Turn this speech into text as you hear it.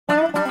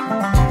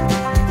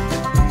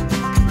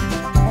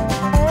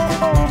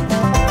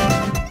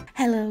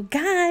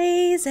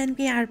guys, and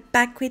we are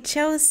back with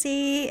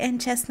Josie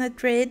and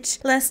Chestnut Ridge.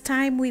 Last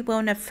time we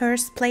won a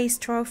first place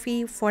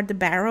trophy for the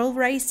barrel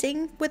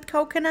racing with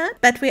Coconut,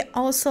 but we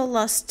also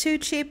lost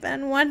 2 sheep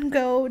and 1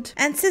 goat.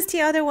 And since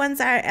the other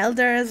ones are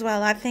elder as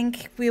well, I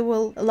think we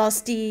will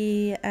lose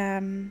the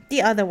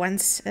other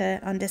ones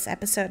on this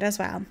episode as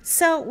well.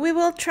 So we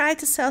will try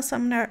to sell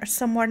some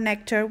more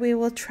nectar. We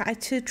will try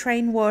to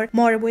train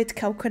more with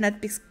Coconut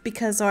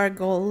because our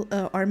goal,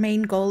 our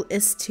main goal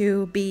is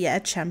to be a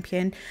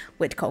champion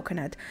with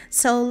Coconut.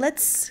 So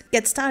let's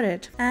get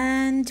started.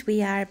 And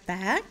we are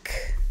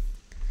back.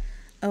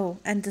 Oh,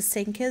 and the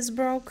sink is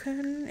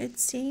broken, it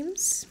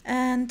seems.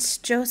 And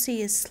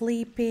Josie is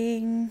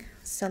sleeping.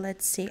 So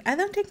let's see. I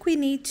don't think we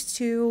need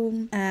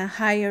to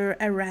hire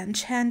a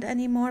ranch hand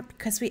anymore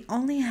because we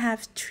only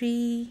have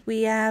 3.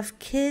 We have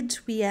Kid,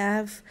 we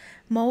have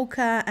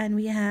Mocha, and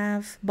we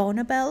have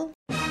Bonabelle.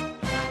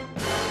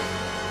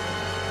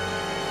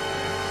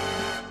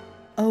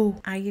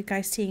 Oh, are you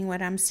guys seeing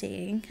what I'm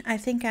seeing? I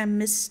think I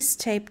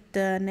mistaped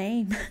the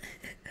name.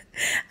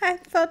 I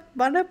thought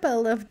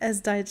Bonabelle has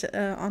died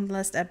on the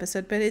last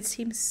episode, but it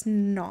seems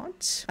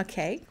not.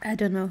 Okay, I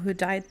don't know who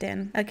died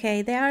then.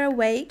 Okay, they are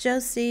awake.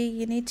 Josie,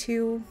 you need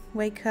to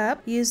wake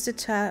up. Use the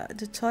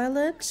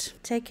toilet.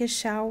 Take a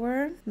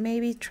shower.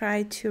 Maybe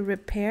try to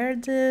repair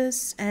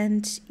this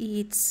and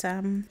eat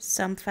some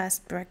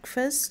fast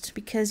breakfast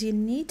because you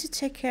need to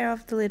take care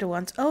of the little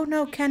ones. Oh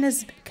no, Ken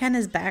is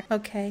back.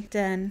 Okay,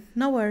 then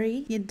no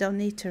worry. You don't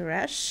need to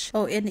rush.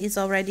 Oh, and is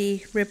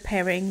already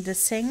repairing the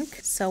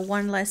sink. So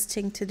one last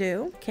thing to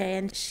do. Okay,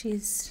 and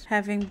she's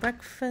having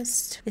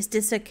breakfast. Is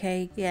this a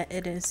cake? Yeah,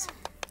 it is.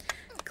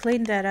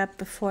 Clean that up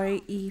before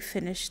you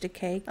finish the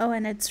cake. Oh,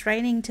 and it's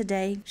raining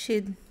today.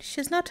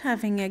 She's not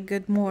having a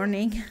good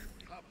morning.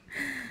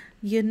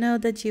 You know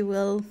that you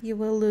will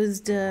lose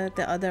the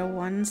other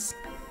ones.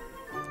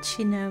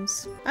 She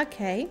knows.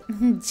 Okay.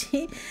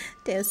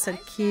 They're so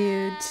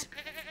cute.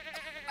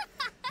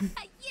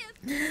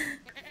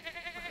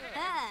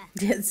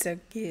 They're so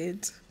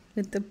cute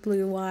with the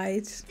blue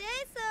eyes.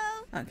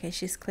 Okay,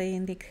 she's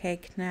cleaning the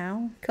cake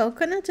now.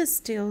 Coconut is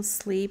still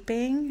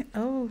sleeping.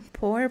 Oh,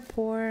 poor.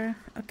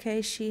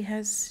 Okay,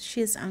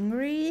 she's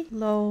hungry,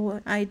 low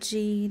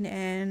hygiene,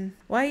 and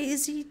why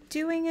is he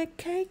doing a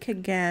cake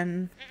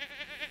again?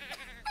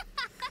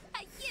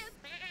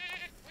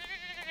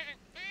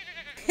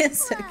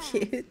 It's so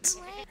cute.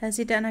 Has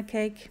he done a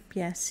cake?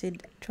 Yes,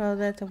 he'd throw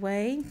that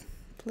away.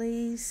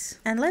 Please.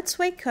 And let's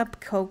wake up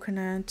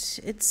Coconut.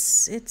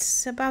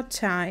 It's about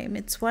time.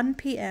 It's 1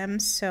 p.m.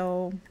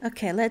 So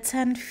okay, let's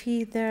hand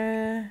feed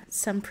her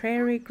some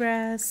prairie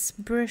grass,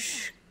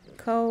 brush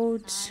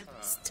coat.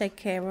 Let's take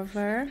care of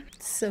her.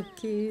 So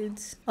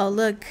cute. Oh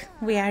look,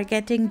 we are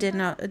getting the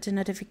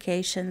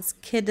notifications.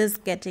 Kid is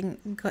getting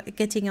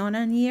on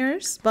in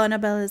years.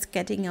 Bonabelle is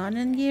getting on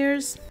in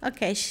years.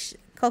 Okay,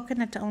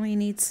 Coconut only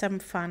needs some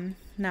fun.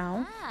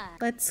 Now,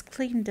 let's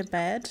clean the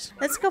bed.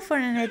 Let's go for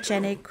an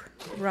energetic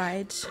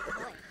ride.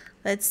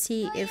 Let's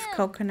see if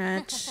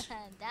Coconut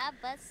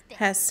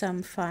has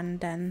some fun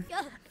then.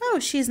 Oh,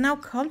 she's now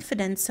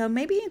confident, so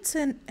maybe it's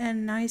a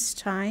nice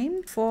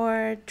time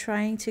for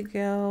trying to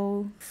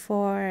go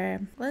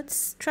for...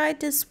 Let's try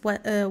this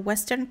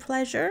Western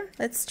pleasure.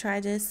 Let's try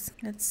this.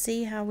 Let's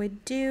see how we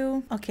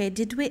do. Okay,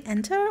 did we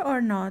enter or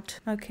not?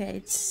 Okay,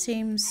 it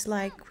seems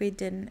like we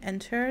didn't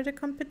enter the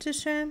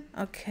competition.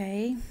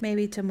 Okay,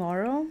 maybe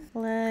tomorrow.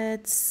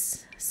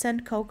 Let's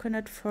send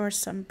Coconut for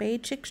some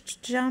basic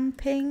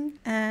jumping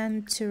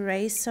and to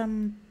raise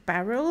some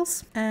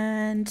barrels,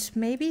 and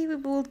maybe we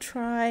will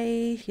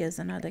try... Here's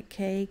another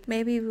cake.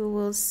 Maybe we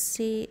will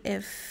see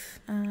if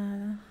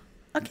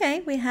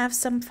okay, we have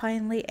some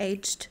finely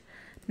aged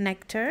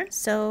nectar,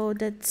 so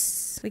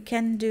we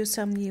can do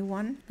some new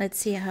one. Let's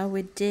see how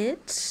we did.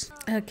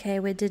 Okay,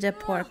 we did a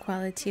poor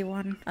quality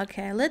one.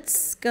 Okay,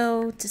 let's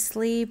go to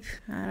sleep.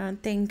 I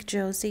don't think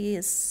Josie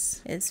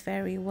is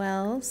very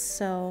well,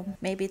 so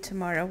maybe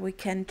tomorrow we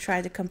can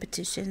try the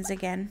competitions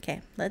again.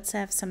 Okay, let's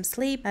have some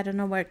sleep. I don't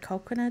know where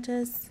Coconut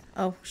is.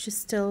 Oh, she's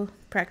still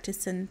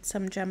practicing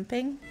some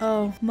jumping.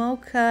 Oh,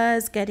 Mocha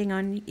is getting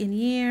on in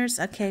years.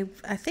 Okay,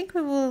 I think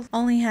we will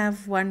only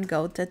have 1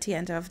 goat at the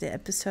end of the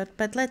episode,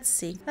 but let's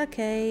see.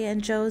 Okay,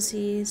 and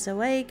Josie is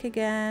awake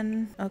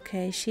again.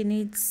 Okay, we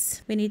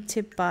need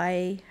to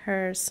buy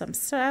her some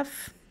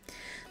stuff,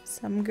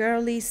 some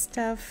girly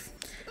stuff.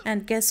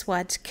 And guess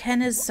what?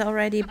 Ken is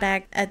already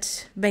back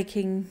at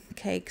baking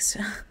cakes.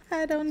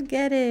 I don't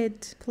get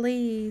it.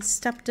 Please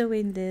stop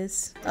doing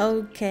this.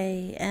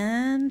 Okay,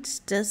 and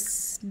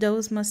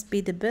those must be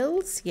the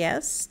bills.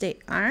 Yes, they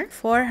are.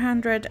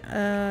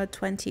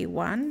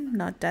 421,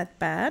 not that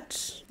bad.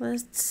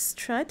 Let's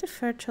try to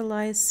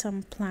fertilize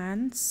some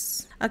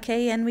plants.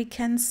 Okay, and we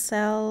can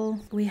sell...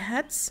 We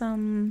had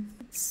some...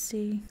 Let's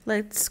see.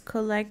 Let's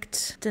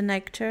collect the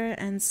nectar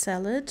and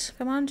sell it.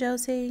 Come on,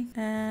 Josie.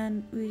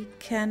 And we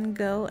can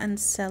go and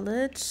sell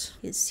it.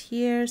 It's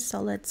here, so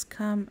let's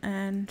come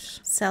and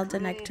sell the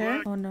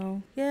nectar. Oh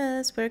no.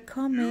 Yes, we're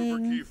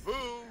coming.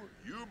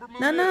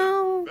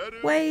 No,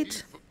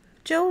 wait.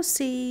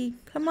 Josie,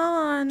 come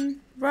on.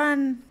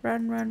 Run,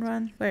 run, run,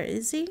 run. Where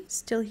is he?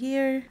 Still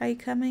here? Are you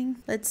coming?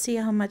 Let's see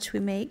how much we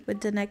make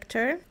with the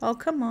nectar. Oh,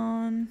 come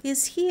on.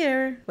 He's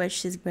here. Where's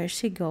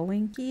she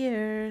going?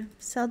 Here.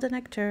 Sell the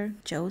nectar.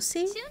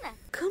 Josie?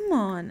 Come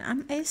on.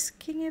 I'm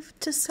asking you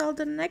to sell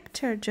the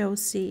nectar,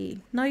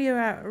 Josie. No,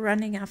 you're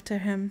running after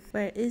him.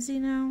 Where is he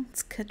now?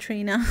 It's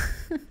Katrina.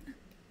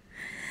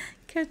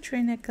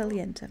 Katrina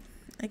Caliente.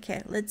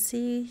 Okay, let's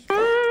see.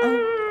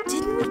 Oh,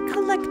 didn't we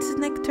collect the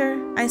nectar?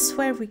 I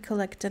swear we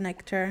collect the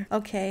nectar.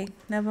 Okay,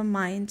 never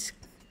mind.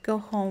 Go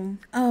home.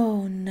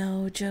 Oh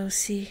no,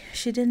 Josie.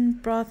 She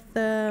didn't brought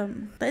the...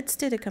 Let's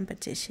do the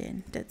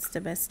competition. That's the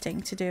best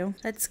thing to do.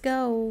 Let's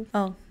go.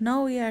 Oh,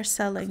 now we are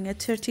selling a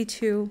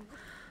 32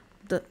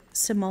 the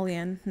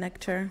simoleon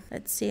nectar.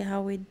 Let's see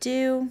how we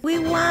do. We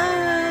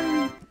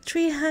won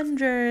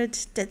 300.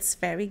 That's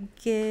very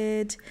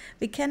good.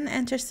 We can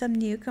enter some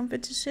new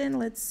competition.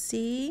 Let's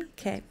see.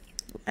 Okay,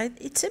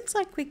 it seems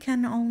like we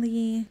can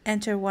only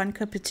enter one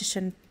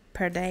competition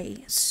per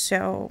day,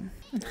 so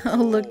oh,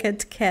 look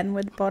at Ken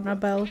with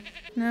Bonobel.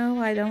 No,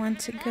 I don't want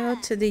to go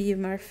to the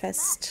humor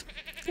fest.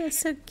 They're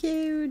so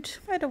cute.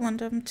 I don't want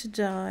them to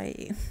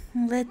die.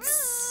 Let's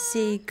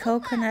see.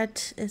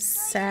 Coconut is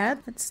sad.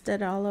 What's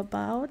that all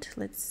about?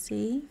 Let's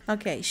see.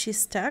 Okay, she's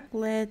stuck.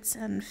 Let's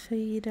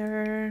unfeed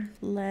her.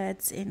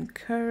 Let's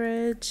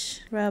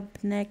encourage. Rub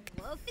neck.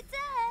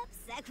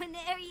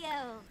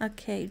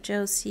 Okay,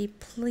 Josie,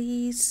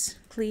 please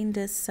clean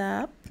this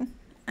up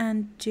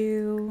and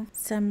do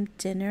some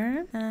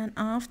dinner, and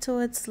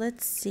afterwards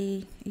let's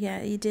see.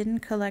 Yeah, you didn't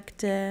collect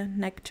the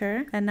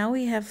nectar, and now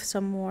we have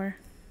some more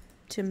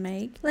to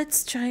make.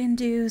 Let's try and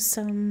do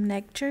some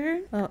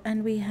nectar. Oh,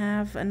 and we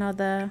have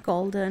another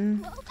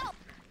golden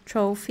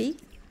trophy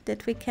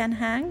that we can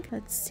hang.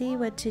 Let's see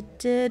what you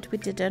did. We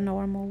did a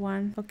normal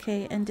one.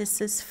 Okay, and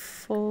this is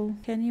full.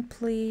 Can you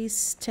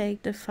please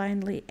take the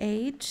finely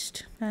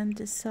aged? And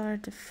these are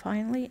the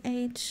finely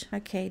aged.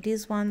 Okay,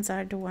 these ones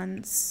are the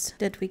ones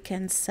that we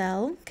can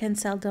sell. Can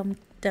sell them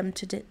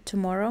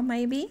tomorrow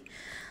maybe.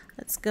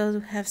 Let's go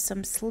have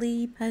some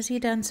sleep. Has he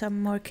done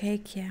some more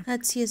cake? Yeah.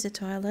 Let's use the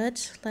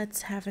toilet.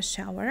 Let's have a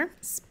shower.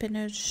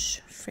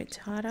 Spinach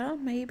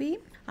frittata maybe.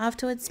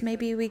 Afterwards,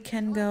 maybe we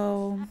can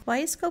go... Why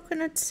is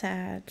Coconut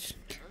sad?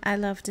 I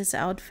love this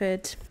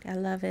outfit. I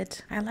love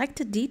it. I like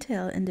the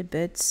detail in the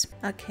boots.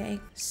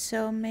 Okay,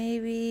 so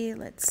maybe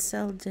let's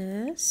sell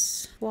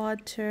this.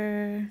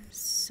 Water,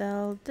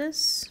 sell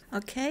this.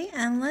 Okay,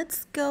 and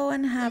let's go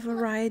and have a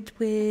ride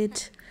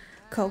with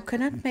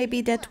Coconut.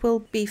 Maybe that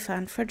will be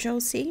fun for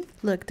Josie.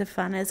 Look, the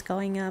fun is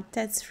going up.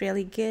 That's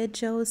really good,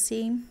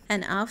 Josie.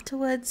 And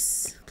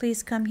afterwards,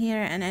 please come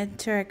here and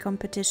enter a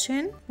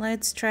competition.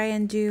 Let's try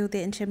and do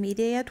the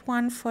intermediate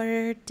one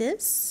for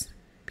this,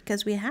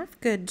 because we have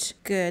good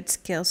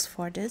skills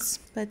for this.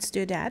 Let's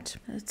do that.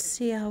 Let's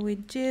see how we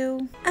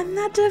do.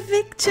 Another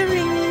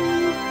victory!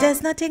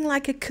 There's nothing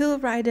like a cool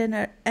ride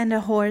and a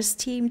horse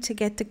team to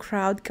get the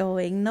crowd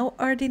going. No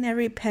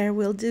ordinary pair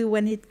will do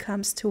when it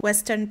comes to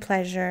Western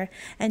pleasure.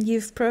 And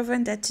you've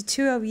proven that the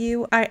two of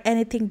you are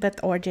anything but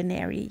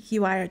ordinary.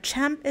 You are a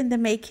champ in the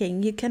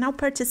making. You can now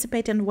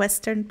participate in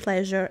Western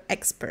pleasure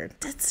expert.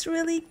 That's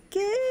really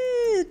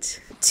good.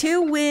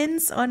 2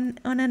 wins on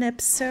an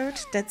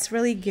episode. That's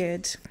really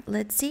good.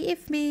 Let's see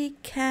if we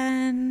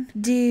can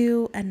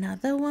do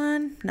another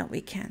one. No,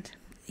 we can't.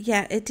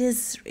 Yeah, it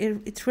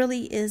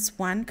really is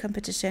one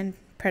competition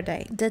per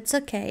day. That's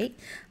okay.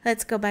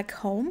 Let's go back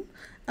home.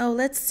 Oh,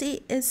 let's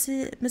see. Is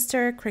it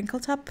Mr.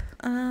 Crinkletop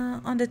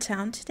on the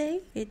town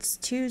today? It's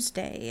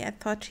Tuesday. I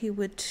thought he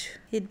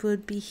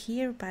would be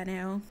here by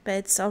now, but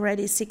it's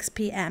already 6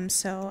 p.m.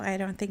 so I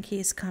don't think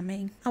he's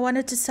coming. I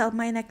wanted to sell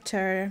my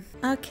nectar.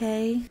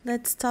 Okay,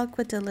 let's talk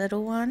with the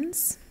little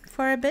ones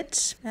for a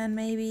bit and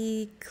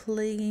maybe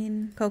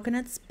clean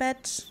Coconut's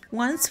bed.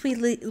 Once we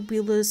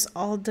lose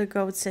all the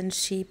goats and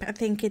sheep, I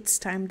think it's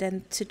time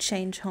then to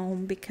change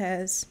home,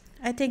 because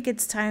I think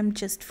it's time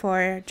just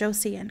for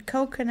Josie and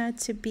Coconut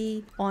to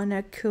be on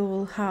a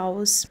cool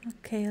house.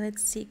 Okay,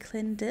 let's see,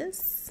 clean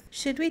this.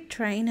 Should we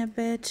train a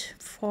bit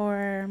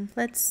for...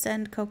 Let's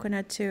send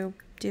Coconut to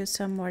do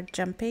some more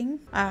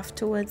jumping.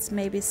 Afterwards,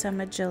 maybe some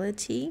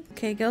agility.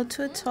 Okay, go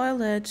to a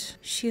toilet.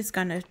 She's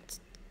going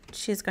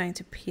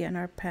to pee in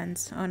her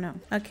pants. Oh no.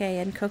 Okay,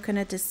 and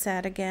Coconut is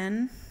sad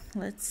again.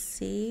 Let's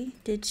see.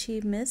 Did she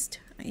miss?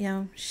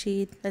 Yeah,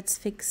 let's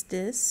fix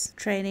this.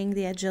 Training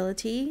the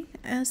agility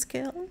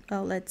skill.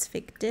 Oh, let's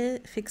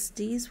fix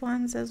these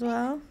ones as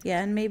well.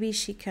 Yeah, and maybe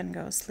she can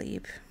go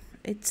sleep.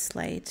 It's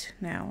late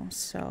now,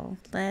 so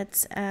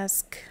let's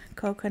ask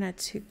Coconut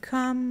to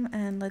come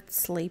and let's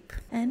sleep.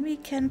 And we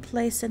can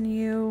place a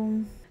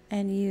new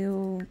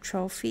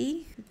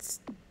trophy.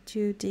 Let's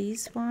do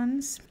these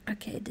ones.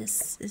 Okay,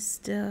 this is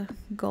the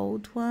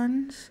gold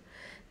ones.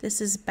 This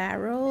is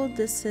barrel,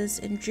 this is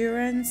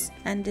endurance,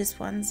 and these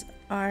ones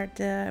are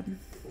the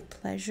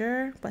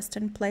pleasure,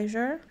 Western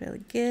pleasure.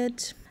 Really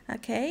good.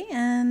 Okay,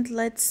 and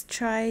let's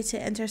try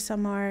to enter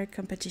some more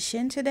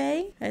competition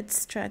today.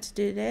 Let's try to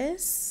do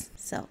this.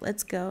 So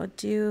let's go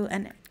do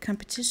an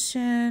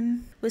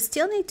competition. We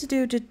still need to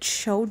do the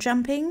show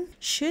jumping.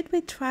 Should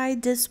we try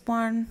this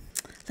one?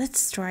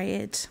 Let's try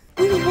it.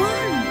 We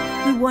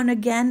won! We won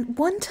again.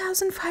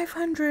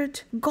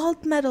 1,500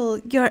 gold medal.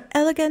 Your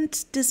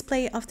elegant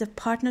display of the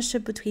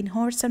partnership between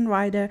horse and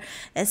rider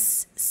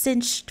has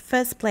cinched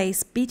first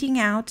place, beating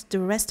out the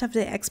rest of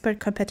the expert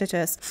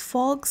competitors.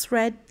 Folks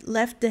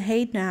left the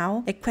Hay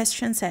Now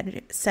Equestrian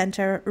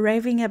Center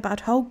raving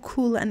about how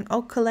cool and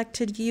all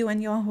collected you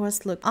and your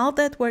horse look. All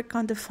that work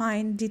on the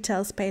fine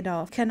details paid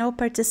off. Can all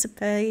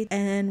participate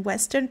in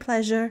Western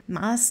Pleasure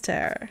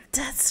Master.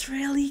 That's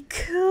really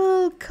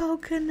cool,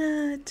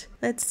 Coconut.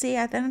 Let's see,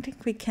 I don't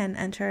think we can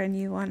enter a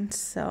new one,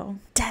 so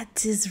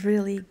that is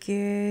really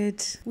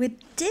good. We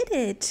did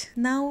it.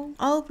 Now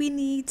all we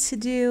need to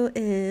do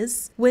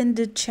is win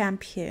the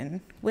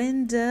champion.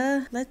 Win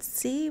the, let's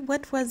see,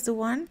 what was the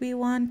one? We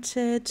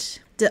wanted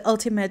the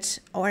Ultimate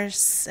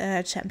Horse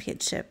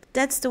Championship.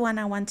 That's the one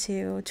I want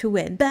to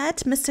win.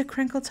 But Mr.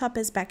 Crinkletop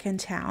is back in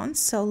town,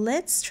 so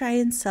let's try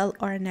and sell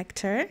our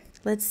nectar.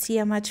 Let's see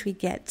how much we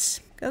get.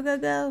 Go, go,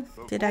 go.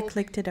 Did I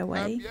click it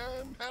away?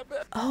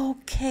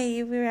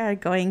 Okay, we are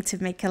going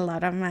to make a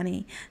lot of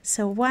money.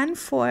 So one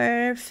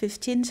for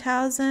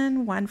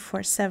 15,000, one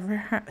for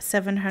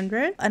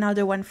 700,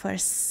 another one for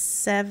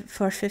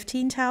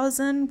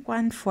 15,000,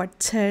 one for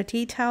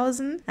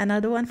 30,000,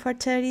 another one for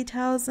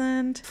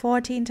 30,000,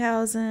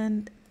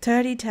 14,000,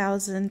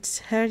 30,000,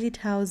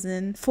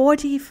 30,000,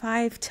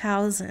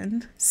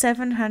 45,000,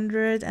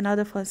 700,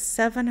 another for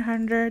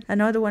 700,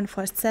 another one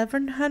for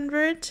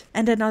 700,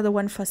 and another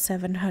one for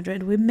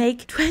 700. We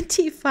make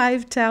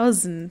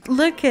 25,000.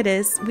 Look at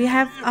this. We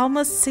have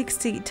almost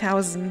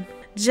 60,000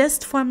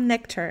 just from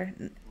nectar.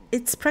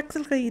 It's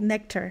practically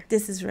nectar.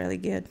 This is really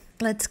good.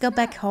 Let's go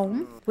back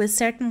home. We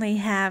certainly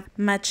have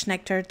much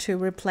nectar to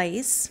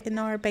replace in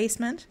our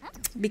basement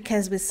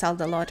because we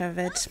sold a lot of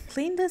it.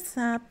 Clean this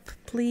up,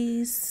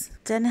 please.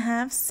 Then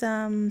have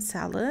some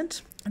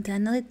salad.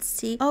 Then let's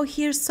see. Oh,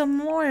 here's some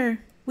more.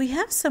 We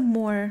have some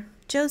more.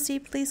 Josie,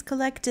 please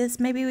collect this.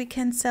 Maybe we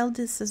can sell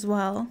this as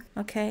well.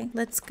 Okay,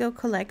 let's go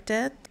collect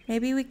it.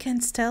 Maybe we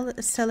can sell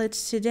it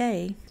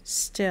today.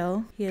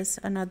 Still, here's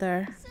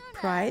another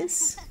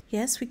prize.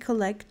 Yes, we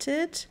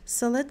collected.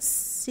 So let's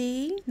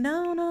see.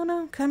 No.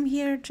 Come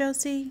here,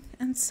 Josie,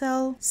 and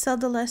sell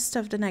the rest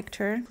of the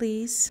nectar,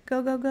 please.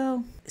 Go, go,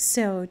 go.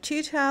 So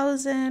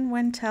 2,000,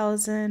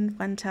 1,000,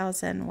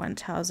 1,000,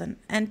 1,000,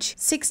 and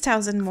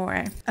 6,000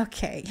 more.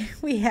 Okay,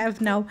 we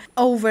have now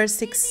over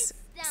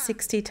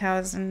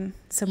 60,000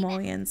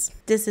 simoleons.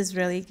 This is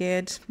really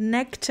good.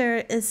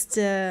 Nectar is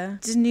the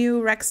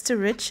new Rags to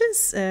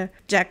Riches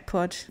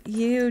jackpot.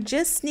 You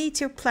just need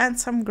to plant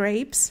some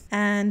grapes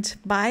and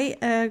buy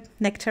a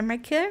nectar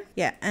maker.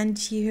 Yeah,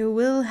 and you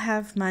will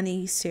have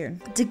money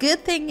soon. The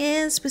good thing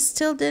is we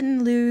still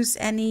didn't lose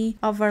any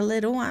of our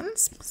little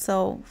ones,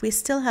 so we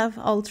still have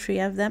all 3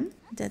 of them.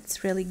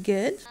 That's really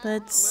good.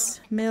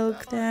 Let's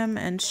milk them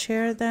and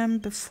share them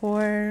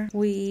before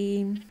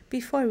we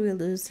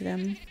lose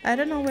them. I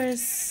don't know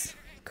where's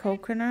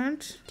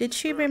Coconut. Did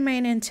she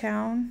remain in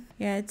town?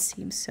 Yeah, it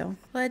seems so.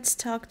 Let's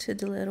talk to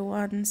the little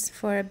ones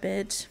for a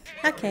bit.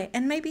 Okay,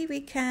 and maybe we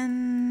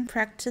can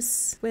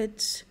practice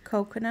with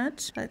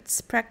Coconut. Let's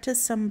practice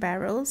some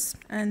barrels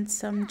and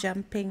some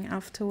jumping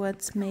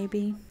afterwards,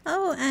 maybe.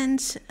 Oh,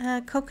 and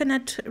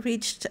Coconut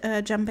reached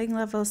jumping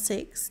level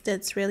 6.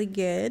 That's really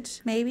good.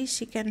 Maybe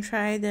she can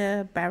try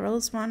the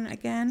barrels one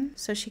again,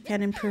 so she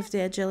can improve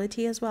the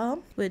agility as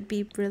well. Would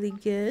be really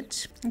good.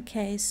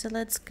 Okay, so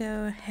let's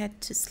go head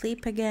to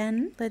sleep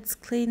again. Let's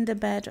clean the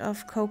bed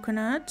of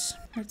Coconut.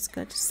 Let's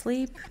go to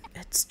sleep.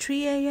 It's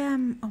 3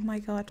 a.m. Oh my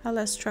god, I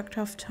lost track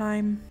of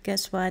time.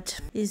 Guess what?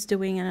 He's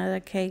doing another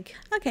cake.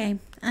 Okay,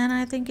 and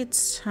I think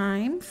it's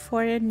time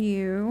for a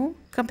new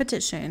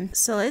competition.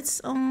 So let's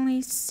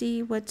only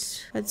see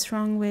what's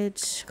wrong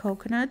with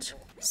Coconut.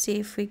 See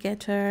if we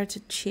get her to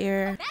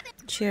cheer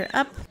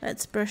up.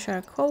 Let's brush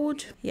our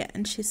coat. Yeah,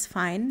 and she's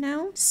fine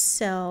now.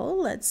 So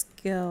let's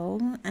go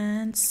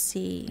and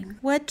see.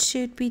 What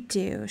should we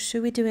do?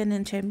 Should we do an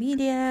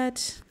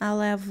intermediate, a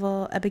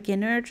level, a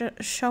beginner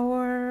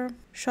show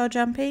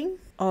jumping?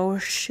 Or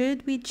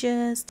should we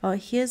just... Oh,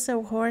 here's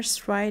a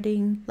horse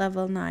riding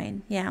level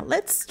 9. Yeah,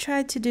 let's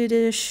try to do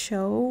the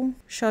show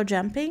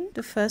jumping,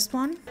 the first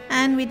one.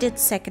 And we did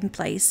 2nd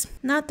place.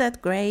 Not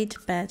that great,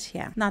 but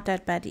yeah, not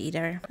that bad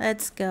either.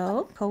 Let's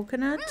go.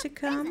 Coconut to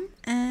come.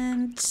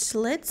 And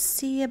let's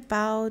see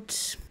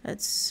about...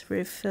 Let's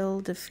refill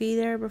the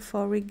feeder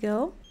before we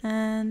go.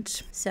 And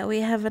so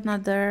we have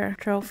another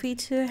trophy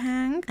to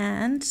hang.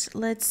 And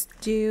let's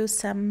do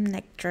some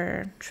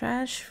nectar.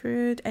 Trash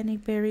fruit, any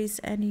berries,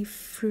 any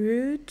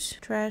fruit.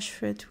 Trash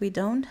fruit we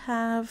don't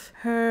have.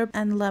 Herb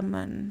and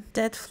lemon.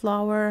 Dead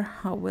flower.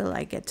 How will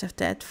I get a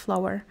dead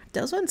flower?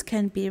 Those ones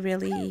can be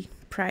really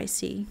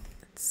pricey.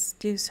 Let's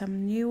do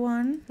some new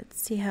one.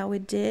 Let's see how we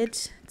did.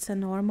 It's a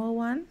normal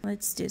one.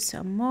 Let's do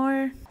some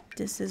more.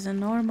 This is a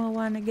normal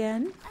one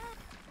again.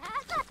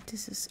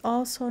 This is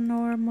also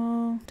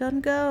normal. Don't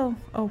go.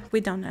 Oh,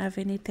 we don't have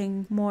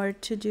anything more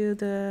to do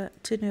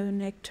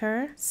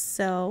nectar.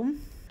 So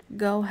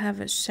go have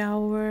a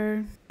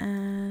shower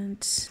and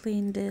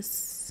clean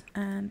this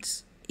and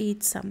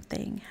eat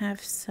something.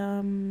 Have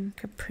some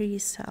Capri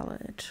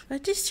salad.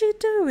 What is she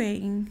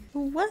doing?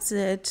 Who was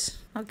it?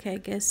 Okay, I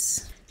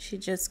guess she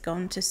just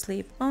gone to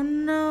sleep. Oh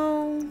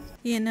no.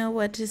 You know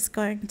what is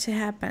going to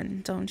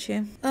happen, don't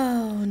you?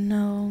 Oh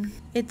no.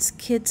 It's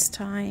kids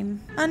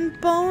time. And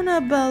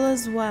Bonabelle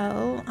as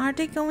well. Are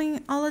they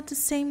going all at the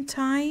same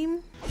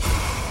time?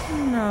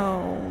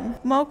 No.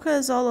 Mocha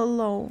is all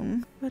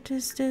alone. What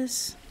is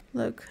this?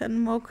 Look,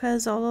 and Mocha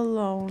is all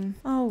alone.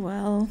 Oh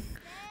well.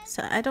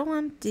 So I don't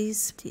want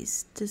this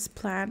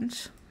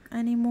plant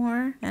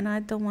anymore, and I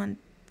don't want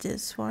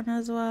this one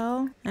as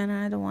well, and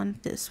I don't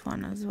want this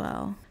one as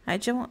well. I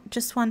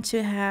just want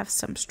to have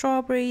some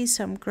strawberries,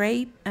 some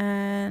grape,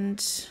 and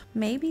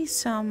maybe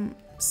some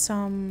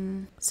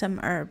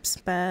herbs,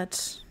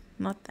 but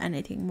not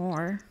anything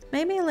more.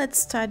 Maybe let's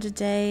start the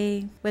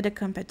day with a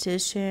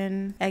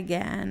competition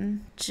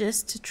again,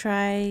 just to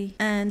try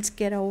and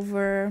get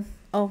over.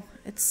 Oh,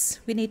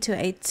 we need to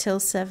wait till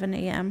 7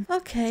 a.m.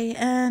 Okay,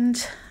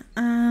 and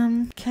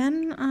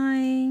can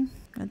I,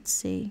 let's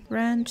see,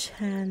 ranch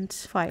hand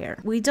fire.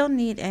 We don't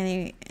need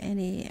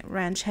any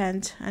ranch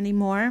hand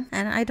anymore,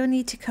 and I don't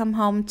need to come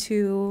home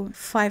to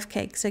 5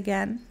 cakes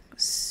again.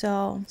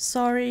 So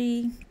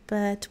sorry,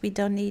 but we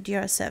don't need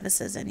your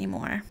services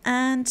anymore.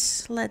 And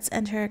let's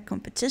enter a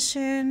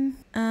competition,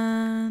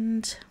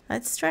 and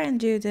let's try and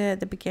do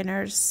the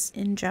beginners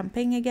in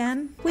jumping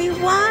again. We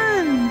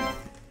won!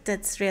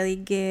 That's really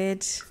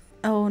good.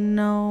 Oh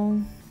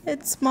no.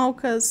 It's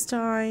Mocha's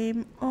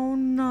time. Oh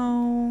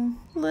no.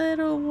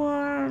 Little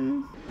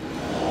one.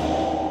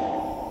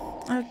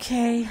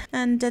 Okay,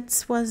 and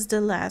that was the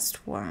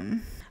last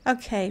one.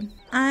 Okay,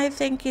 I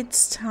think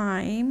it's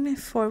time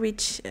for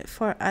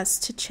us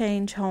to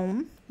change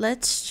home.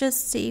 Let's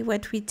just see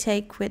what we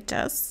take with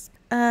us.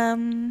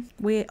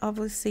 We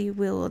obviously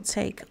will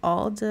take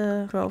all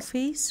the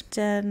trophies.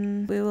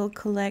 Then we will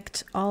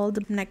collect all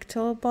the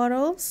nectar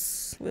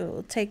bottles. We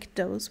will take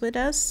those with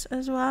us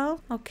as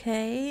well.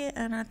 Okay,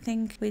 and I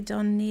think we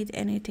don't need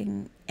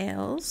anything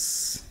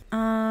else.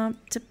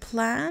 The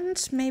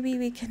plant, maybe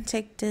we can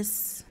take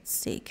this. Let's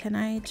see, can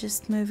I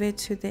just move it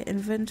to the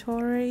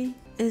inventory?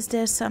 Is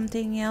there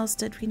something else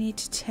that we need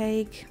to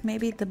take?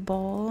 Maybe the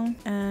ball.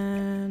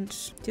 And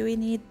do we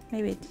need,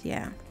 maybe,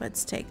 yeah,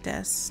 let's take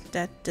this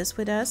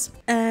with us.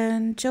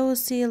 And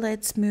Josie,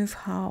 let's move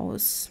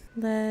house.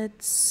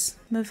 Let's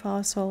move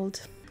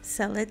household.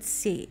 So let's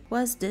see,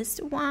 was this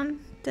the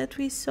one that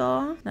we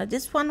saw? No,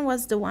 this one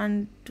was the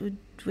one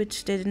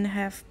which didn't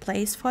have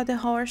place for the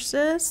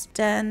horses.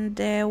 Then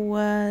there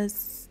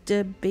was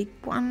the big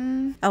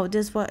one. Oh,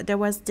 there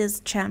was this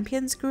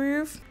Champions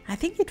Groove. I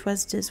think it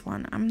was this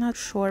one. I'm not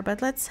sure,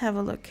 but let's have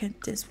a look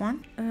at this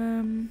one.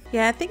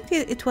 Yeah, I think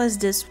it was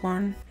this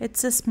one.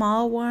 It's a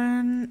small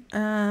one,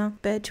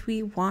 but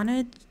we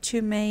wanted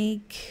to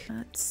make,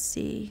 let's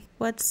see,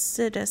 what's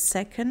it, a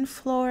second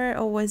floor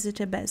or was it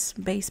a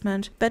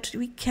basement? But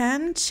we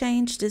can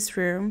change this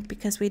room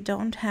because we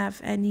don't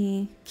have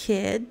any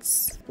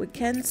kids. We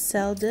can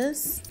sell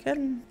this,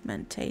 can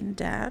maintain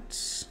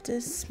that.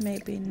 This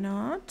maybe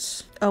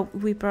not. Oh,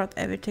 we brought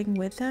everything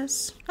with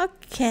us.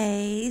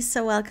 Okay,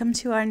 so welcome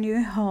to our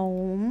new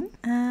home.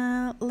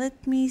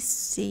 Let me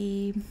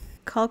see.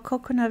 Call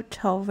Coconut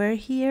over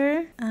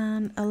here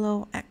and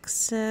allow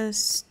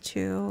access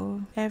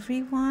to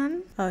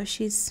everyone.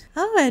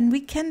 Oh, and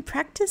we can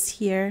practice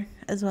here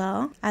as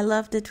well. I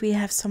love that we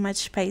have so much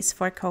space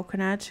for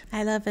Coconut.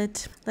 I love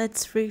it.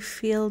 Let's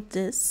refill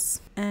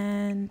this.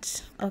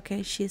 And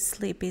okay, she's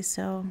sleepy,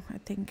 so I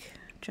think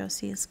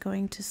Josie is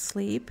going to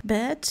sleep.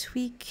 But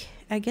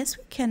I guess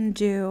we can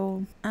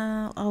do,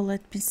 oh,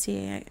 let me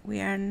see. We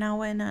are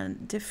now in a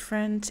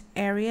different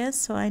area,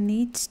 so I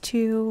need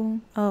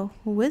to, oh,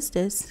 who is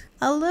this?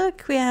 Oh,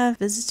 look, we have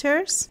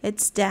visitors.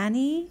 It's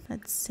Danny.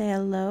 Let's say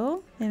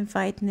hello.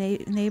 Invite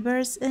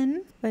neighbors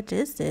in. What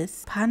is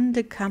this? Pan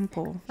de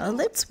campo. Oh,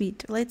 let's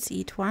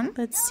eat one.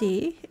 Let's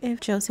see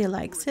if Josie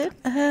likes it.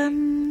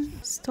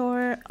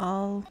 Store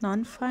all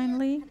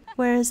non-finally.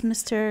 Where is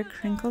Mr.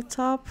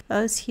 Crinkletop?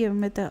 Oh, he's here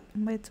with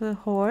the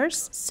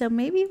horse. So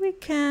maybe we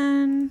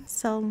can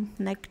sell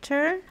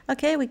nectar.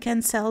 Okay, we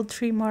can sell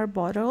 3 more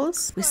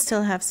bottles. We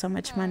still have so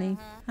much money.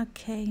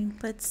 Okay,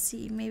 let's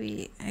see.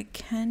 Maybe I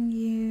can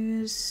use...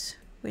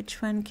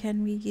 Which one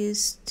can we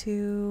use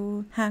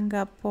to hang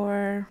up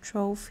our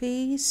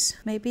trophies?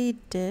 Maybe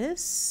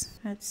this?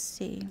 Let's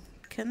see.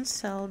 Can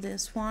sell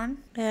this one.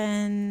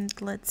 And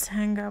let's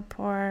hang up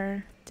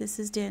our... This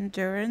is the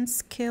endurance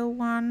skill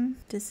one.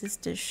 This is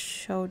the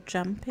show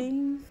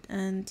jumping.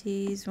 And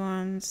these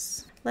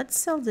ones... Let's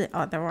sell the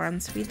other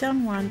ones. We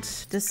don't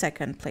want the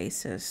second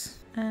places.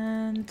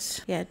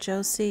 And yeah,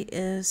 Josie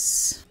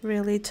is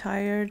really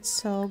tired,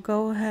 so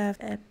go have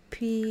a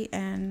pee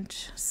and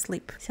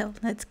sleep. So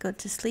let's go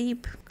to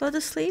sleep. Go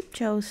to sleep,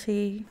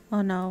 Josie.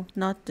 Oh no,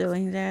 not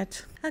doing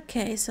that.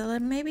 Okay, so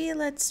maybe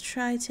let's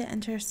try to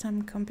enter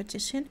some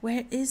competition.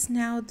 Where is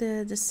now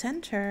the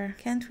center?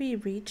 Can't we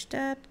reach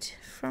that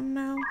from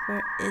now?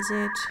 Where is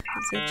it?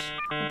 Is it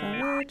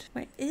above it?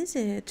 Where is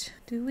it?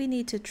 Do we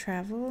need to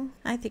travel?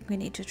 I think we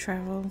need to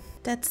travel.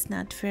 That's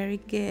not very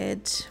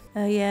good.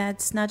 Yeah,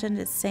 it's not in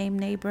the same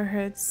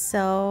neighborhood,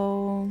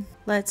 so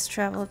let's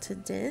travel to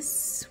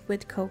this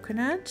with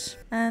coconut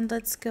and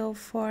let's go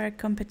for a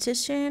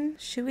competition.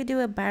 Should we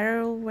do a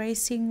barrel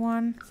racing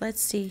one?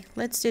 Let's see.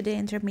 Let's do the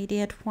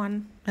intermediate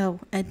one. Oh,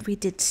 and we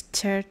did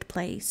third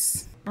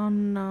place. Oh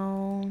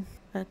no.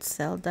 Let's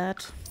sell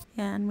that.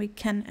 Yeah, and we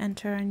can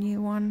enter a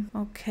new one.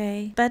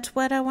 Okay. But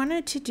what I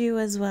wanted to do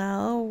as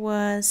well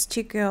was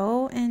to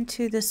go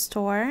into the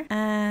store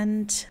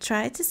and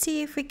try to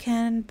see if we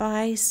can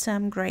buy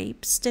some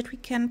grapes that we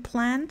can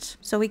plant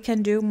so we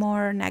can do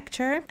more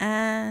nectar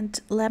and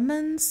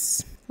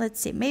lemons.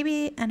 Let's see,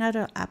 maybe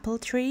another apple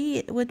tree.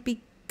 It would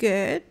be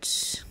good.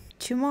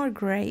 2 more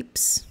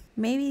grapes.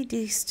 Maybe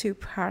these 2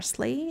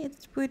 parsley,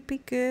 it would be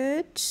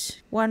good.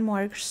 1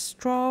 more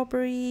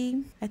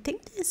strawberry. I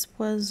think this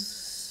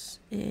was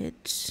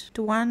it.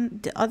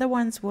 The other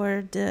ones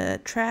were the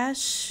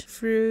trash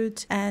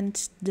fruit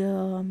and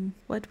the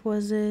what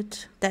was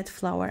it? That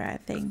flower, I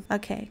think.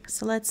 Okay,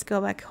 so let's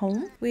go back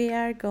home. We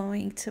are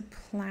going to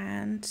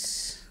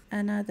plant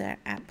another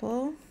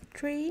apple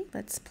tree.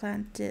 Let's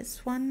plant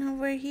this one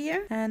over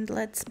here and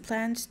let's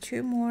plant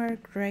 2 more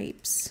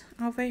grapes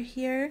over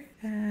here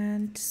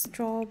and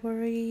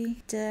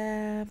strawberry,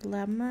 the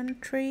lemon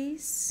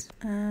trees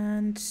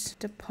and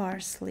the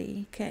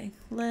parsley. Okay,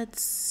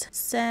 let's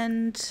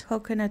send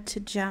coconut to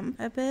jump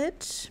a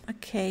bit.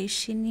 Okay,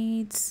 she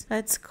needs,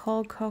 let's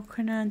call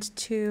coconut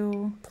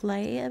to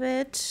play a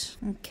bit.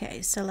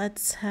 Okay, so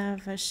let's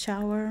have a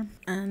shower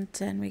and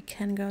then we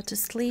can go to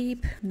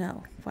sleep.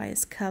 No, why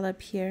is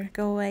Caleb here?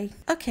 Go away.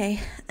 Okay,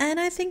 and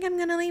I think I'm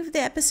gonna leave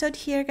the episode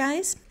here,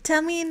 guys.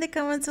 Tell me in the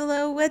comments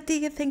below, what do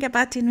you think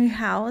about the new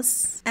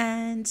house?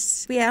 And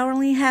we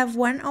only have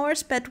 1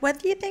 horse, but what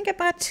do you think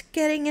about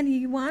getting a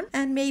new one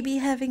and maybe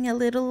having a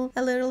little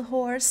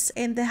horse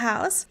in the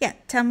house? Yeah,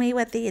 tell me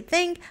what do you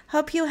think.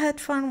 Hope you had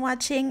fun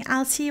watching.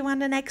 I'll see you on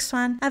the next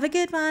one. Have a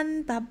good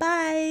one. Bye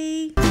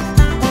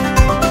bye.